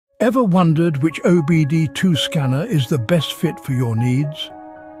Ever wondered which OBD2 scanner is the best fit for your needs?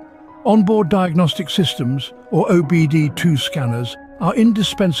 Onboard diagnostic systems, or OBD2 scanners, are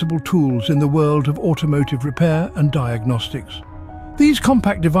indispensable tools in the world of automotive repair and diagnostics. These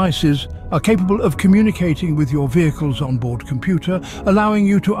compact devices are capable of communicating with your vehicle's onboard computer, allowing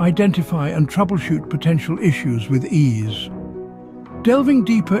you to identify and troubleshoot potential issues with ease. Delving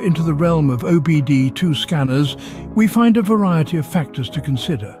deeper into the realm of OBD2 scanners, we find a variety of factors to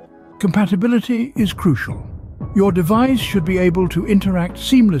consider. Compatibility is crucial. Your device should be able to interact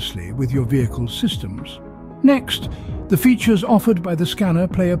seamlessly with your vehicle's systems. Next, the features offered by the scanner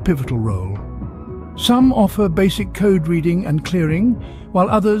play a pivotal role. Some offer basic code reading and clearing, while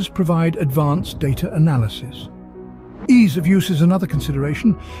others provide advanced data analysis. Ease of use is another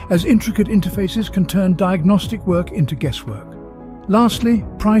consideration, as intricate interfaces can turn diagnostic work into guesswork. Lastly,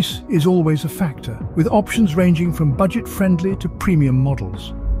 price is always a factor, with options ranging from budget-friendly to premium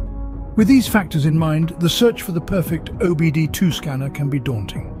models. With these factors in mind, the search for the perfect OBD2 scanner can be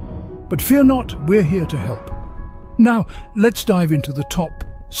daunting. But fear not, we're here to help. Now, let's dive into the top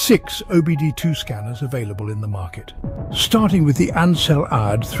 6 OBD2 scanners available in the market. Starting with the Ansell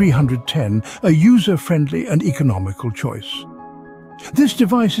AD 310, a user-friendly and economical choice. This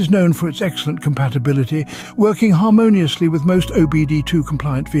device is known for its excellent compatibility, working harmoniously with most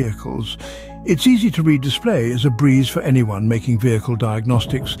OBD2-compliant vehicles. Its easy-to-read display is a breeze for anyone making vehicle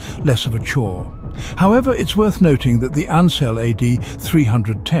diagnostics less of a chore. However, it's worth noting that the Ansell AD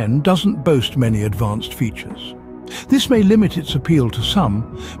 310 doesn't boast many advanced features. This may limit its appeal to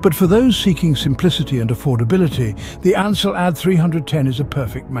some, but for those seeking simplicity and affordability, the Ansell AD 310 is a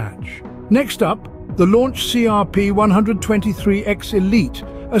perfect match. Next up, the Launch CRP 123X Elite,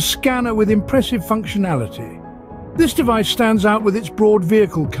 a scanner with impressive functionality. This device stands out with its broad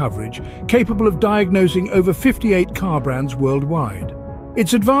vehicle coverage, capable of diagnosing over 58 car brands worldwide.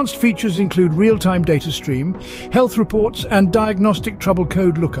 Its advanced features include real-time data stream, health reports, and diagnostic trouble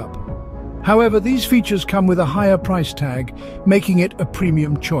code lookup. However, these features come with a higher price tag, making it a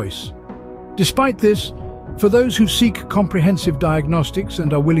premium choice. Despite this, for those who seek comprehensive diagnostics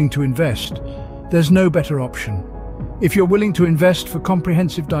and are willing to invest, there's no better option. If you're willing to invest for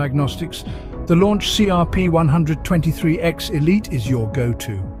comprehensive diagnostics, the Launch CRP 123X Elite is your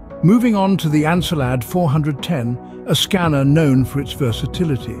go-to. Moving on to the Ansell AD 410, a scanner known for its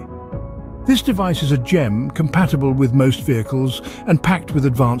versatility. This device is a gem, compatible with most vehicles and packed with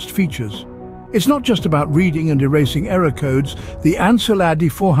advanced features. It's not just about reading and erasing error codes. The Ansell AD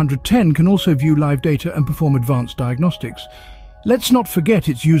 410 can also view live data and perform advanced diagnostics. Let's not forget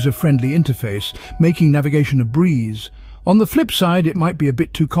its user-friendly interface, making navigation a breeze. On the flip side, it might be a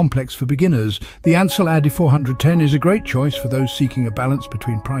bit too complex for beginners. The Ansell AD 410 is a great choice for those seeking a balance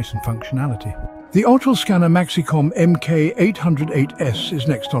between price and functionality. The Autoscanner Maxicom MK808S is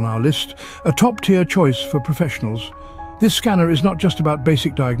next on our list, a top-tier choice for professionals. This scanner is not just about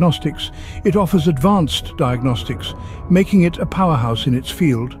basic diagnostics, it offers advanced diagnostics, making it a powerhouse in its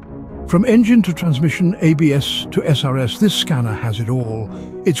field. From engine to transmission, ABS to SRS, this scanner has it all.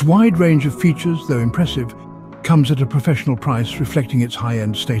 Its wide range of features, though impressive, comes at a professional price, reflecting its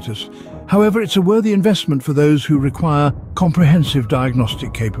high-end status. However, it's a worthy investment for those who require comprehensive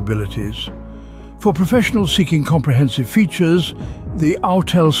diagnostic capabilities. For professionals seeking comprehensive features, the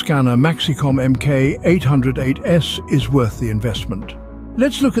Autoscanner Maxicom MK808S is worth the investment.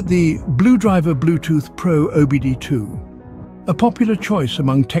 Let's look at the BlueDriver Bluetooth Pro OBD2, a popular choice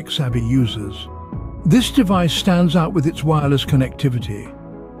among tech-savvy users. This device stands out with its wireless connectivity,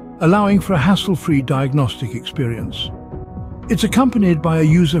 allowing for a hassle-free diagnostic experience. It's accompanied by a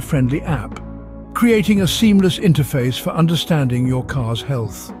user-friendly app, creating a seamless interface for understanding your car's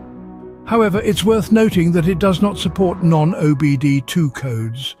health. However, it's worth noting that it does not support non-OBD2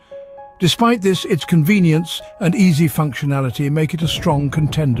 codes. Despite this, its convenience and easy functionality make it a strong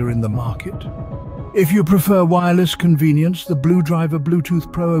contender in the market. If you prefer wireless convenience, the BlueDriver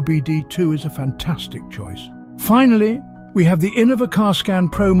Bluetooth Pro OBD2 is a fantastic choice. Finally, we have the Innova CarScan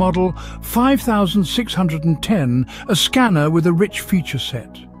Pro Model 5610, a scanner with a rich feature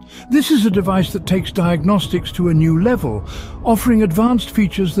set. This is a device that takes diagnostics to a new level, offering advanced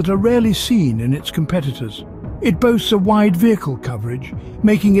features that are rarely seen in its competitors. It boasts a wide vehicle coverage,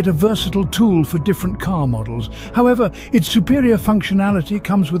 making it a versatile tool for different car models. However, its superior functionality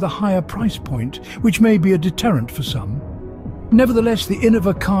comes with a higher price point, which may be a deterrent for some. Nevertheless, the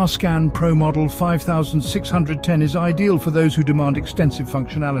Innova CarScan Pro Model 5610 is ideal for those who demand extensive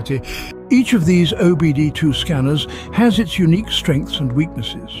functionality. Each of these OBD2 scanners has its unique strengths and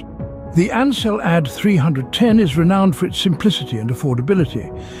weaknesses. The Ansell AD 310 is renowned for its simplicity and affordability,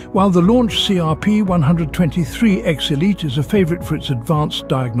 while the launch CRP 123X Elite is a favorite for its advanced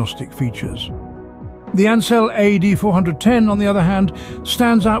diagnostic features. The Ansell AD 410, on the other hand,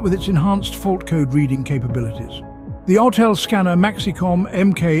 stands out with its enhanced fault code reading capabilities. The Autel Scanner Maxicom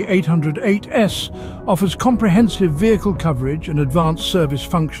MK808S offers comprehensive vehicle coverage and advanced service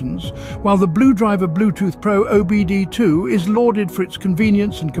functions, while the BlueDriver Bluetooth Pro OBD2 is lauded for its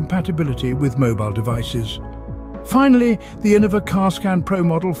convenience and compatibility with mobile devices. Finally, the Innova CarScan Pro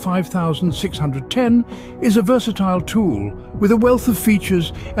Model 5610 is a versatile tool with a wealth of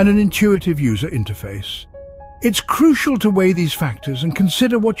features and an intuitive user interface. It's crucial to weigh these factors and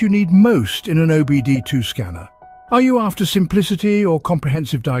consider what you need most in an OBD2 scanner. Are you after simplicity or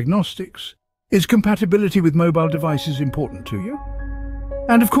comprehensive diagnostics? Is compatibility with mobile devices important to you?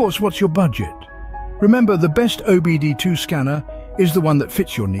 And of course, what's your budget? Remember, the best OBD2 scanner is the one that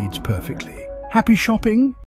fits your needs perfectly. Happy shopping?